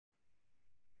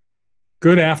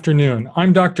Good afternoon.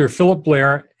 I'm Dr. Philip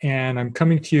Blair, and I'm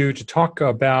coming to you to talk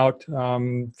about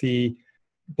the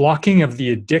blocking of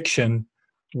the addiction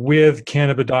with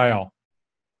cannabidiol.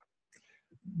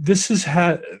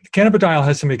 Cannabidiol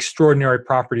has some extraordinary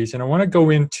properties, and I want to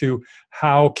go into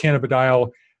how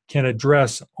cannabidiol can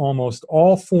address almost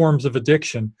all forms of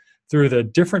addiction through the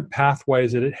different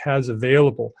pathways that it has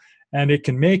available. And it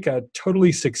can make a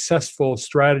totally successful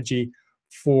strategy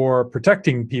for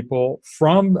protecting people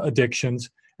from addictions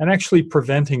and actually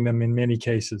preventing them in many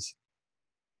cases.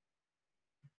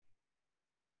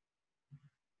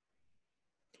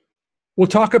 We'll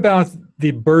talk about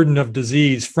the burden of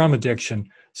disease from addiction,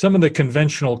 some of the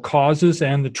conventional causes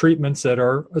and the treatments that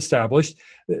are established,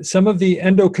 some of the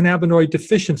endocannabinoid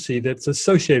deficiency that's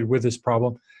associated with this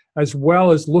problem, as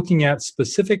well as looking at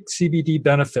specific CBD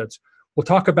benefits. We'll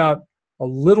talk about a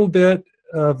little bit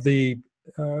of the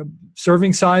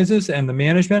serving sizes and the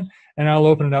management, and I'll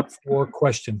open it up for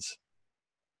questions.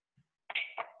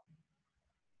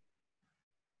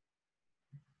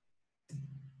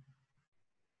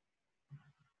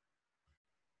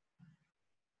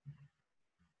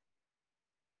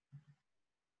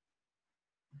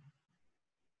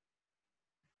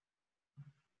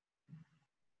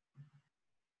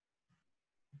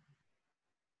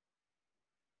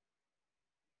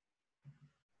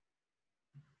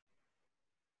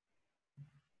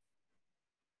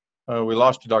 We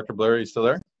lost you, Dr. Blair. Are you still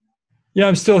there? Yeah,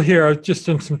 I'm still here. I've just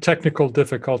done some technical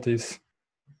difficulties.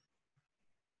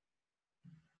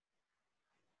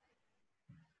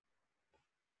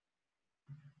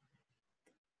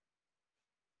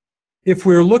 If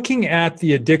we're looking at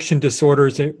the addiction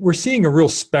disorders, we're seeing a real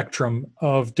spectrum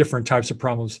of different types of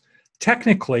problems.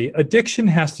 Technically, addiction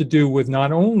has to do with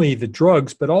not only the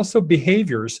drugs, but also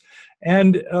behaviors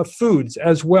and foods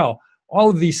as well. All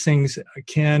of these things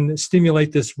can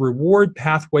stimulate this reward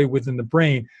pathway within the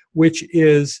brain, which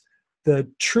is the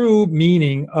true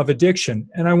meaning of addiction.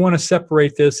 And I want to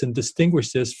separate this and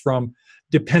distinguish this from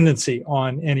dependency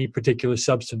on any particular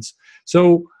substance.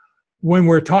 So when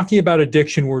we're talking about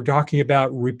addiction, we're talking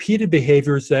about repeated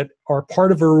behaviors that are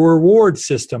part of a reward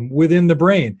system within the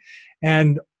brain.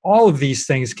 And all of these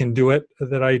things can do it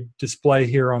that I display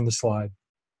here on the slide.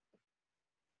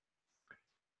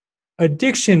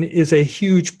 Addiction is a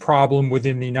huge problem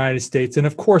within the United States and,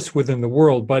 of course, within the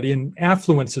world. But in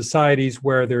affluent societies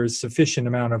where there's sufficient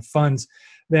amount of funds,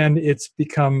 then it's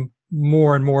become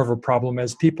more and more of a problem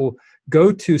as people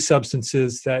go to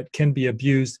substances that can be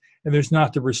abused, and there's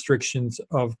not the restrictions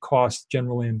of cost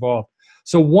generally involved.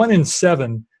 So 1 in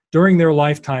 7 during their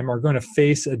lifetime are going to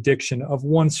face addiction of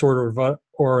one sort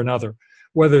or another,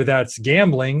 whether that's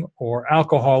gambling or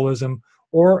alcoholism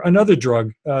or another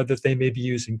drug that they may be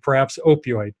using, perhaps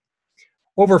opioid.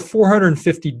 Over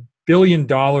 $450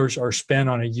 billion are spent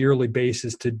on a yearly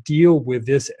basis to deal with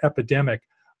this epidemic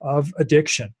of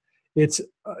addiction.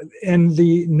 And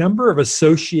the number of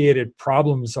associated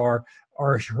problems are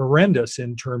horrendous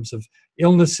in terms of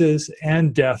illnesses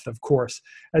and death, of course.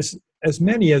 As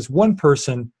many as one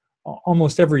person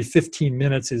almost every 15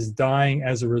 minutes is dying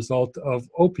as a result of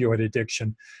opioid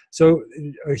addiction. So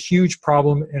a huge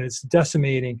problem, and it's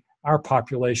decimating our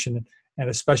population, and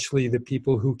especially the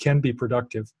people who can be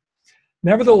productive.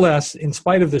 Nevertheless, in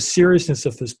spite of the seriousness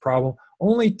of this problem,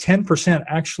 only 10%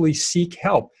 actually seek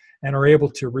help and are able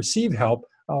to receive help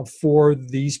for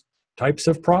these types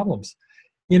of problems.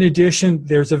 In addition,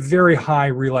 there's a very high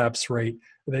relapse rate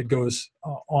that goes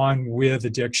on with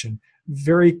addiction.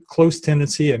 Very close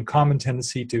tendency and common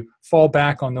tendency to fall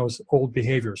back on those old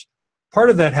behaviors. Part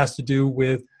of that has to do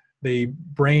with the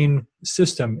brain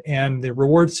system and the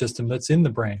reward system that's in the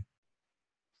brain.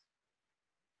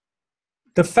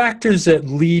 The factors that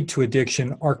lead to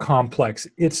addiction are complex.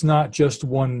 It's not just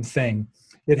one thing.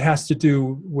 It has to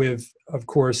do with, of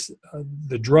course,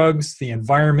 the drugs, the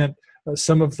environment,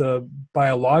 some of the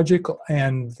biological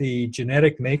and the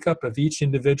genetic makeup of each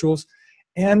individual's,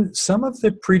 and some of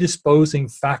the predisposing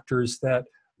factors that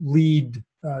lead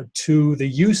to the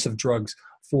use of drugs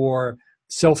for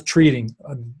self-treating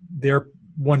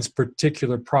one's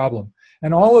particular problem.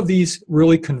 And all of these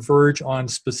really converge on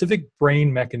specific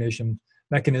brain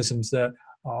mechanisms that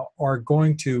are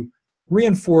going to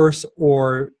reinforce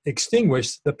or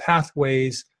extinguish the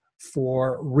pathways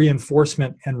for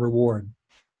reinforcement and reward.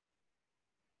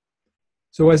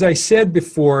 So as I said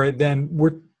before, then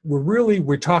we're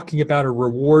talking about a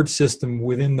reward system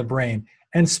within the brain.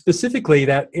 And specifically,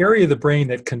 that area of the brain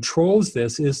that controls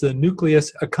this is the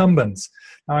nucleus accumbens.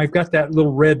 Now, I've got that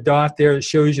little red dot there that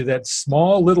shows you that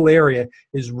small little area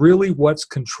is really what's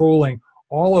controlling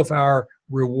all of our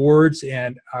rewards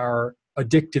and our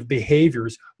addictive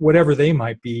behaviors, whatever they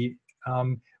might be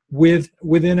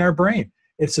within our brain.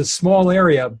 It's a small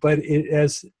area, but it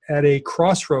is at a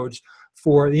crossroads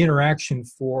for the interaction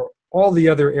for all the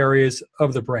other areas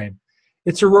of the brain.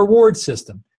 It's a reward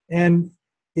system, and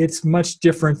it's much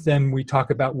different than we talk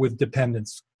about with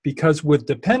dependence. Because with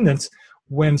dependence,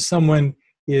 when someone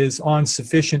is on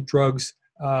sufficient drugs,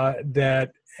 then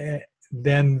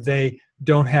they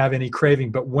don't have any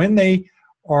craving. But when they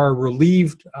are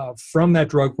relieved from that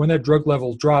drug, when that drug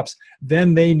level drops,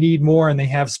 then they need more and they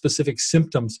have specific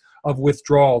symptoms of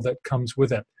withdrawal that comes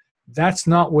with it. That's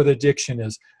not what addiction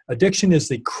is. Addiction is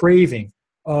the craving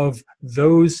of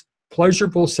those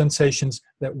pleasurable sensations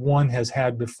that one has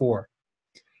had before.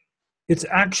 It's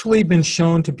actually been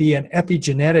shown to be an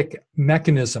epigenetic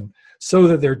mechanism, so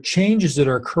that there are changes that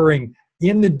are occurring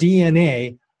in the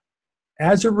DNA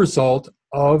as a result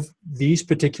of these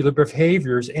particular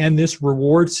behaviors and this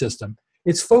reward system.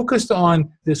 It's focused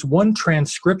on this one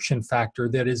transcription factor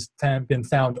that has been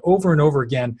found over and over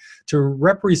again to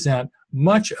represent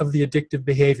much of the addictive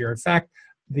behavior. In fact,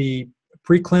 the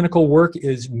preclinical work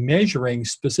is measuring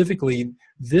specifically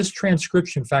this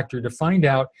transcription factor to find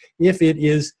out if it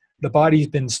is the body's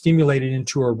been stimulated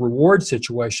into a reward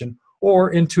situation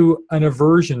or into an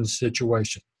aversion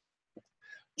situation,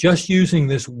 just using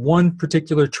this one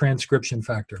particular transcription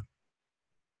factor.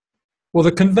 Well,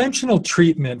 the conventional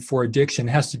treatment for addiction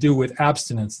has to do with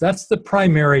abstinence. That's the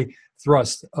primary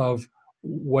thrust of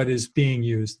what is being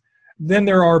used. Then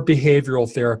there are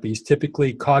behavioral therapies,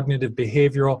 typically cognitive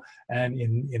behavioral and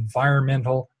in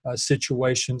environmental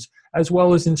situations, as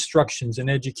well as instructions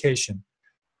and education.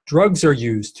 Drugs are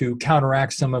used to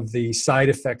counteract some of the side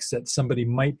effects that somebody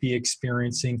might be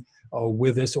experiencing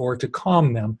with this, or to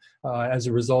calm them as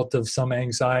a result of some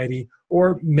anxiety,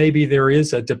 or maybe there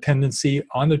is a dependency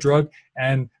on the drug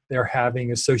and they're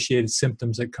having associated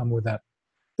symptoms that come with that.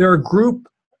 There are group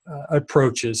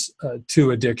approaches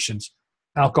to addictions.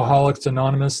 Alcoholics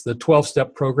Anonymous, the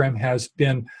 12-step program, has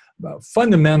been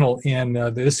fundamental in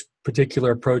this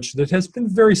particular approach that has been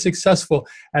very successful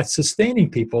at sustaining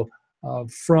people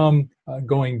from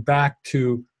going back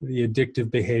to the addictive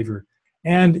behavior.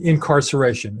 And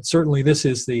incarceration. Certainly this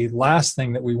is the last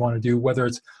thing that we want to do, whether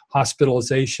it's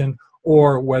hospitalization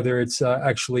or whether it's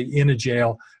actually in a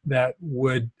jail, that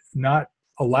would not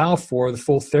allow for the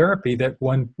full therapy that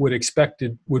one would expect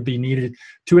it would be needed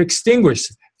to extinguish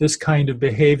this kind of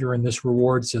behavior in this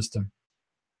reward system.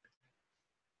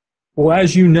 Well,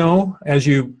 as you know, as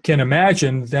you can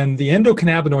imagine, then the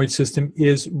endocannabinoid system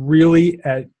is really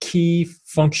a key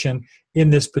function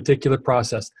in this particular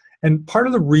process. And part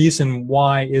of the reason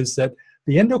why is that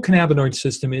the endocannabinoid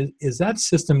system is that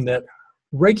system that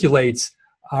regulates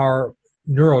our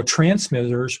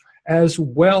neurotransmitters as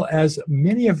well as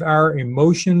many of our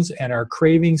emotions and our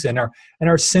cravings and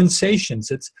our sensations.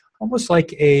 It's almost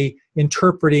like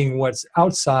interpreting what's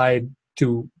outside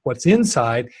to what's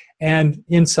inside and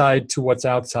inside to what's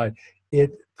outside.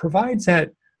 It provides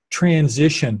that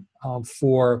transition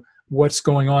for what's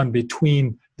going on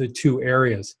between the two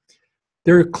areas.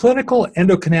 There are clinical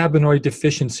endocannabinoid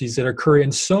deficiencies that occur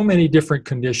in so many different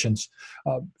conditions,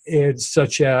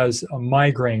 such as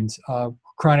migraines,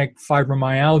 chronic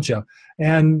fibromyalgia,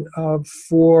 and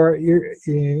for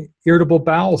irritable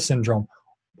bowel syndrome,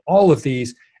 all of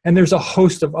these. And there's a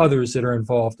host of others that are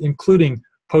involved, including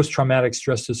post-traumatic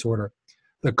stress disorder.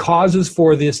 The causes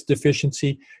for this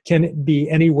deficiency can be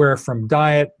anywhere from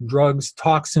diet, drugs,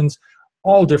 toxins.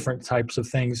 All different types of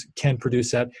things can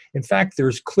produce that. In fact,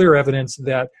 there's clear evidence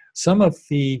that some of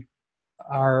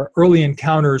our early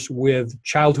encounters with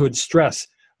childhood stress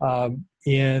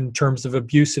in terms of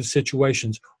abusive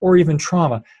situations or even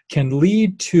trauma can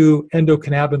lead to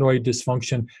endocannabinoid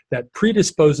dysfunction that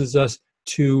predisposes us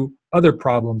to other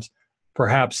problems,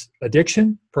 perhaps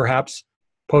addiction, perhaps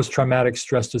post-traumatic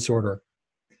stress disorder.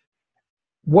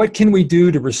 What can we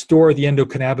do to restore the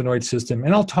endocannabinoid system?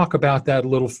 And I'll talk about that a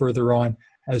little further on,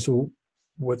 as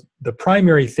what the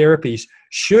primary therapies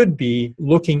should be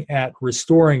looking at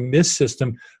restoring this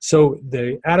system so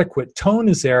the adequate tone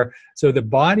is there so the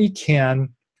body can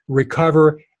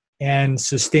recover and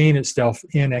sustain itself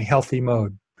in a healthy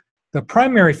mode. The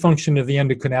primary function of the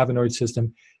endocannabinoid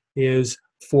system is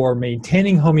for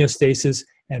maintaining homeostasis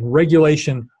and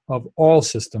regulation of all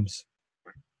systems.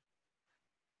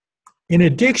 In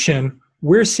addiction,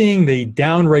 we're seeing the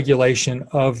downregulation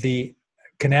of the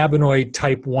cannabinoid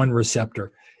type 1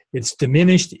 receptor. It's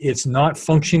diminished, it's not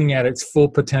functioning at its full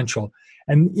potential.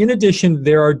 And in addition,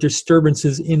 there are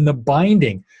disturbances in the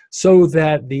binding so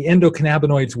that the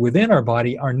endocannabinoids within our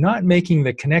body are not making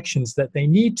the connections that they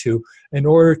need to in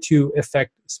order to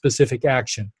effect specific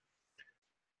action.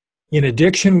 In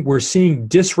addiction, we're seeing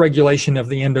dysregulation of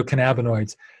the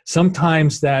endocannabinoids.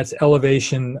 Sometimes that's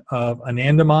elevation of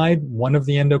anandamide, one of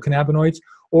the endocannabinoids,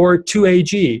 or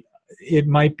 2-AG. It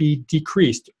might be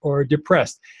decreased or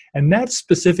depressed. And that's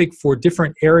specific for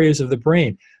different areas of the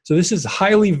brain. So this is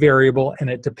highly variable, and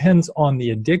it depends on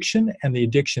the addiction and the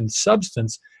addiction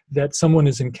substance that someone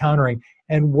is encountering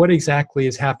and what exactly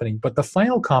is happening. But the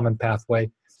final common pathway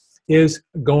is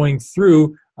going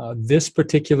through this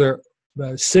particular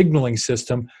signaling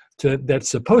system that's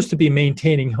supposed to be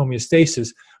maintaining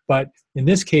homeostasis, but in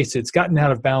this case, it's gotten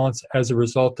out of balance as a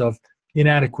result of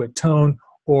inadequate tone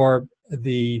or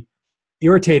the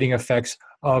irritating effects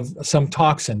of some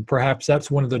toxin. Perhaps that's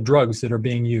one of the drugs that are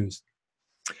being used.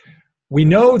 We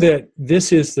know that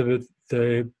this is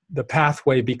the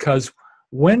pathway because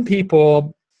when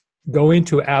people go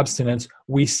into abstinence,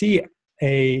 we see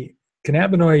a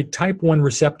cannabinoid type 1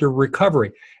 receptor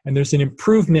recovery, and there's an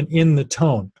improvement in the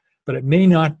tone, but it may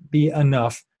not be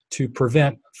enough to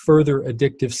prevent further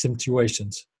addictive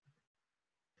situations.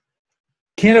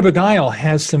 Cannabidiol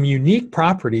has some unique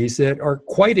properties that are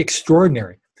quite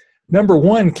extraordinary. Number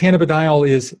one, cannabidiol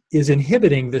is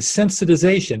inhibiting the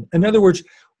sensitization. In other words,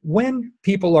 when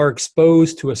people are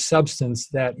exposed to a substance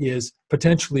that is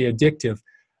potentially addictive,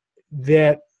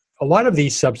 that a lot of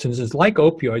these substances, like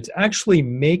opioids, actually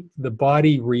make the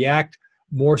body react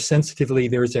more sensitively.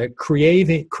 There's a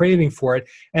craving for it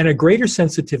and a greater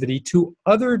sensitivity to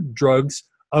other drugs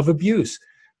of abuse.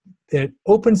 It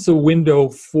opens the window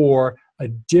for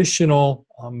additional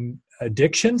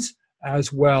addictions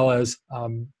as well as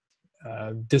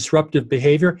disruptive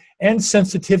behavior and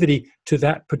sensitivity to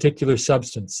that particular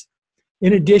substance.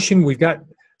 In addition, we've got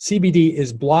CBD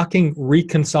is blocking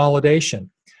reconsolidation.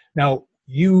 Now,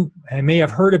 you may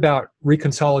have heard about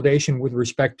reconsolidation with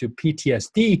respect to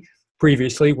PTSD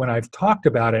previously when I've talked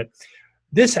about it.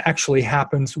 This actually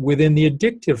happens within the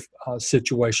addictive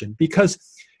situation because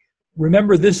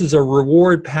remember, this is a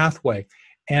reward pathway,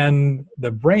 and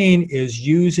the brain is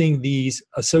using these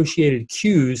associated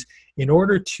cues in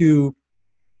order to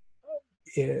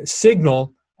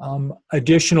signal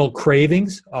additional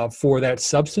cravings for that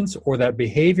substance or that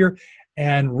behavior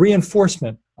and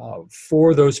reinforcement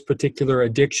for those particular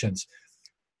addictions.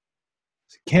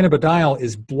 Cannabidiol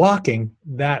is blocking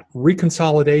that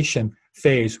reconsolidation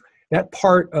phase, that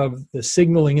part of the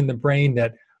signaling in the brain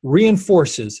that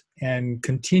reinforces and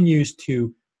continues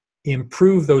to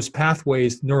improve those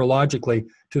pathways neurologically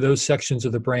to those sections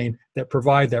of the brain that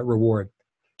provide that reward.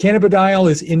 Cannabidiol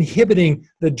is inhibiting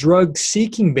the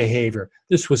drug-seeking behavior.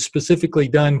 This was specifically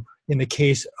done in the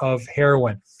case of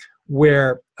heroin,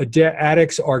 where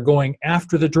addicts are going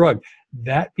after the drug.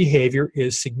 That behavior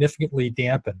is significantly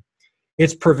dampened.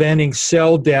 It's preventing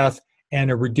cell death and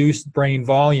a reduced brain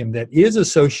volume that is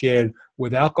associated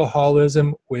with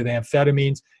alcoholism, with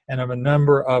amphetamines, and a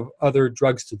number of other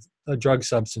drug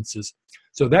substances.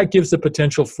 So that gives the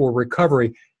potential for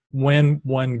recovery when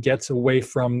one gets away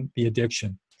from the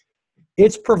addiction.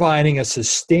 It's providing a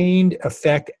sustained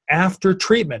effect after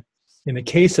treatment. In the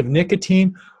case of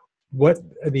nicotine, what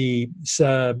the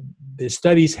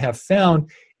studies have found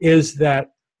is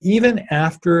that even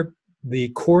after the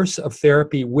course of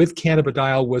therapy with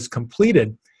cannabidiol was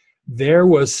completed, there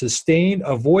was sustained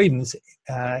avoidance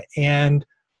and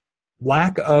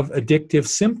lack of addictive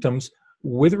symptoms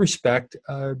with respect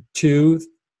to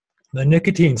the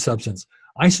nicotine substance.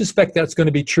 I suspect that's going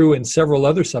to be true in several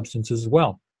other substances as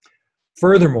well.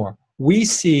 Furthermore, we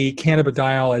see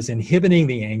cannabidiol as inhibiting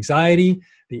the anxiety,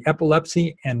 the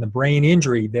epilepsy, and the brain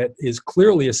injury that is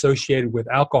clearly associated with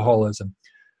alcoholism.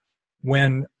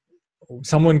 When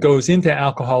someone goes into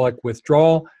alcoholic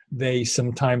withdrawal, they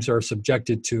sometimes are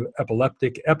subjected to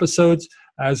epileptic episodes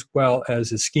as well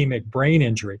as ischemic brain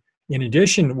injury. In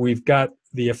addition, we've got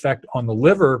the effect on the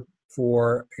liver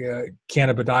for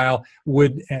cannabidiol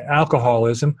with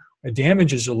alcoholism. It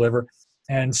damages the liver,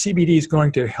 and CBD is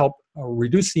going to help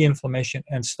reduce the inflammation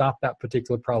and stop that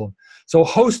particular problem. So a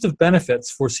host of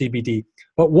benefits for CBD,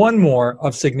 but one more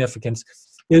of significance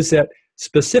is that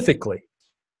specifically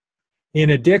in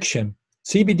addiction,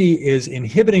 CBD is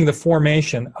inhibiting the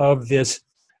formation of this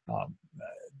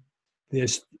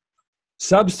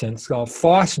substance called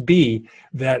FOSB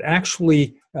that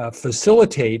actually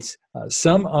facilitates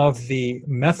some of the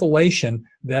methylation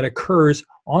that occurs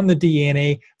on the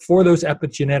DNA for those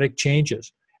epigenetic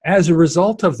changes. As a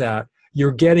result of that,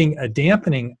 you're getting a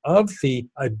dampening of the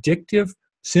addictive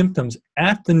symptoms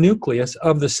at the nucleus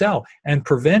of the cell and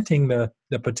preventing the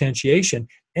potentiation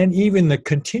and even the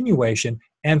continuation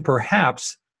and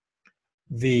perhaps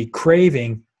the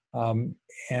craving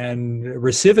and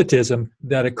recidivism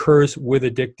that occurs with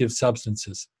addictive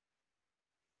substances.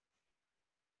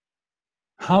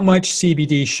 How much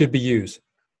CBD should be used?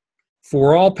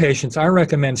 For all patients, I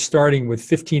recommend starting with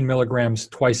 15 milligrams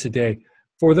twice a day.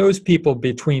 For those people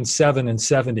between 7 and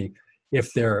 70,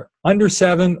 if they're under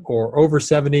 7 or over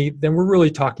 70, then we're really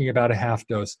talking about a half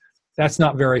dose. That's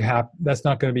not that's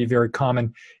not going to be very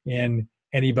common in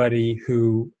anybody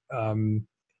who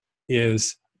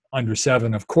is under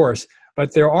 7, of course.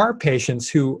 But there are patients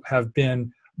who have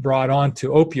been brought on to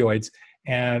opioids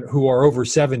and who are over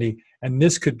 70, and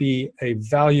this could be a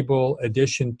valuable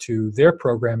addition to their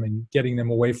program in getting them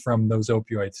away from those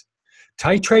opioids.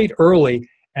 Titrate early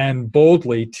and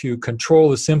boldly to control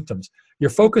the symptoms. You're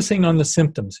focusing on the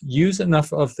symptoms. Use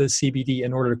enough of the CBD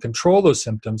in order to control those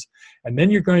symptoms, and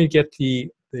then you're going to get the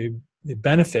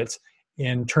benefits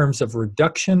in terms of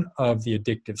reduction of the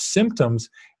addictive symptoms,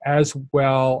 as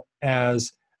well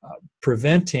as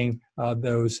preventing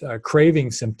those craving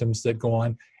symptoms that go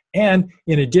on. And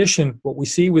in addition, what we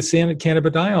see with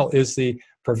cannabidiol is the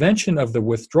prevention of the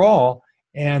withdrawal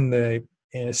and the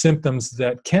symptoms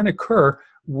that can occur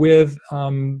with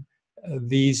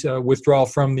these withdrawal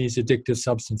from these addictive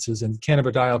substances, and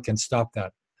cannabidiol can stop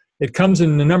that. It comes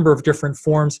in a number of different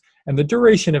forms, and the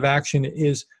duration of action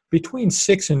is between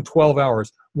 6 and 12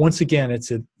 hours. Once again,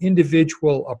 it's an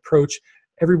individual approach.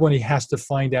 Everybody has to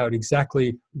find out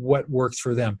exactly what works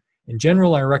for them. In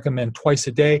general, I recommend twice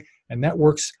a day, and that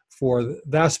works for the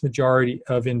vast majority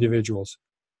of individuals.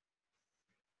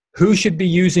 Who should be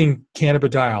using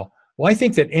cannabidiol? Well, I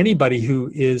think that anybody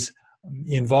who is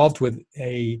involved with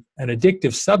an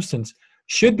addictive substance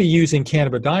should be using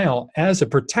cannabidiol as a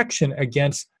protection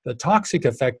against the toxic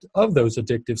effect of those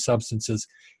addictive substances,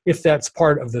 if that's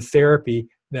part of the therapy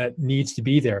that needs to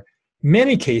be there. In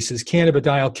many cases,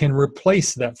 cannabidiol can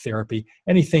replace that therapy,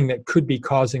 anything that could be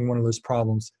causing one of those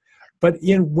problems. But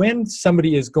when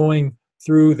somebody is going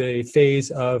through the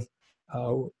phase of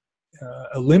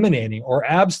eliminating or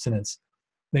abstinence,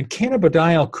 then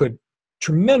cannabidiol could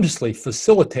tremendously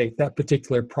facilitate that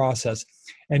particular process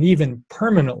and even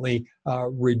permanently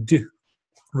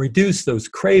reduce those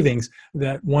cravings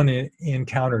that one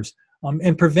encounters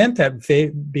and prevent that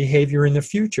behavior in the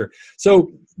future,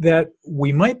 so that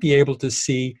we might be able to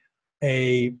see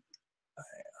an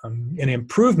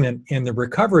improvement in the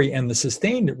recovery and the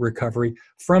sustained recovery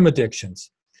from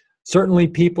addictions. Certainly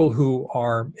people who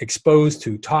are exposed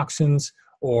to toxins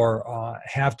or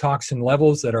have toxin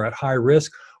levels that are at high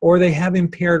risk, or they have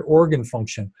impaired organ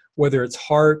function, whether it's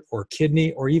heart or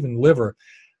kidney or even liver,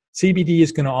 CBD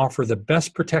is going to offer the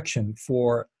best protection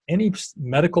for any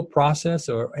medical process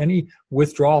or any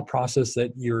withdrawal process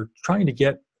that you're trying to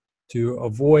get to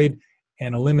avoid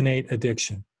and eliminate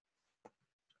addiction.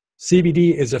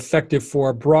 CBD is effective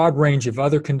for a broad range of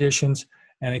other conditions,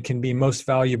 and it can be most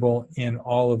valuable in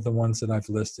all of the ones that I've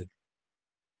listed.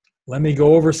 Let me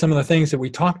go over some of the things that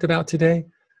we talked about today.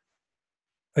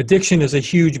 Addiction is a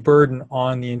huge burden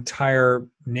on the entire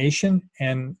nation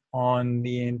and on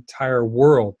the entire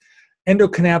world.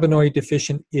 Endocannabinoid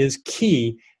deficient is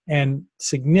key and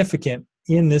significant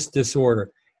in this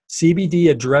disorder. CBD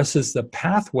addresses the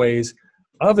pathways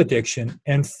of addiction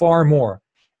and far more,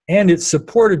 and it's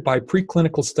supported by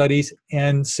preclinical studies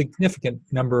and significant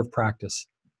number of practice.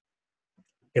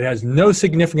 It has no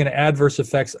significant adverse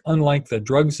effects, unlike the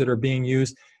drugs that are being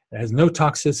used. It has no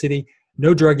toxicity,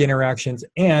 no drug interactions,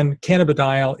 and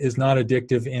cannabidiol is not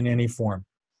addictive in any form.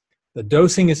 The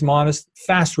dosing is modest.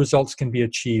 Fast results can be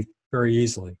achieved very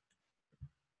easily.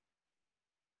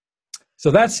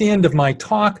 So that's the end of my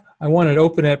talk. I wanted to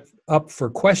open it up for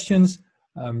questions,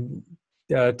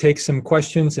 take some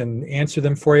questions and answer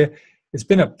them for you. It's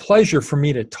been a pleasure for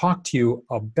me to talk to you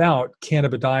about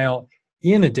cannabidiol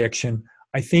in addiction.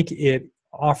 I think it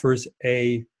offers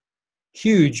a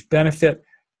huge benefit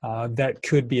that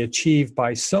could be achieved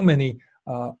by so many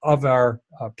of our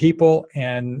people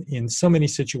and in so many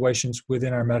situations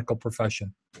within our medical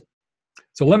profession.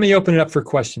 So let me open it up for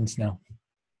questions now.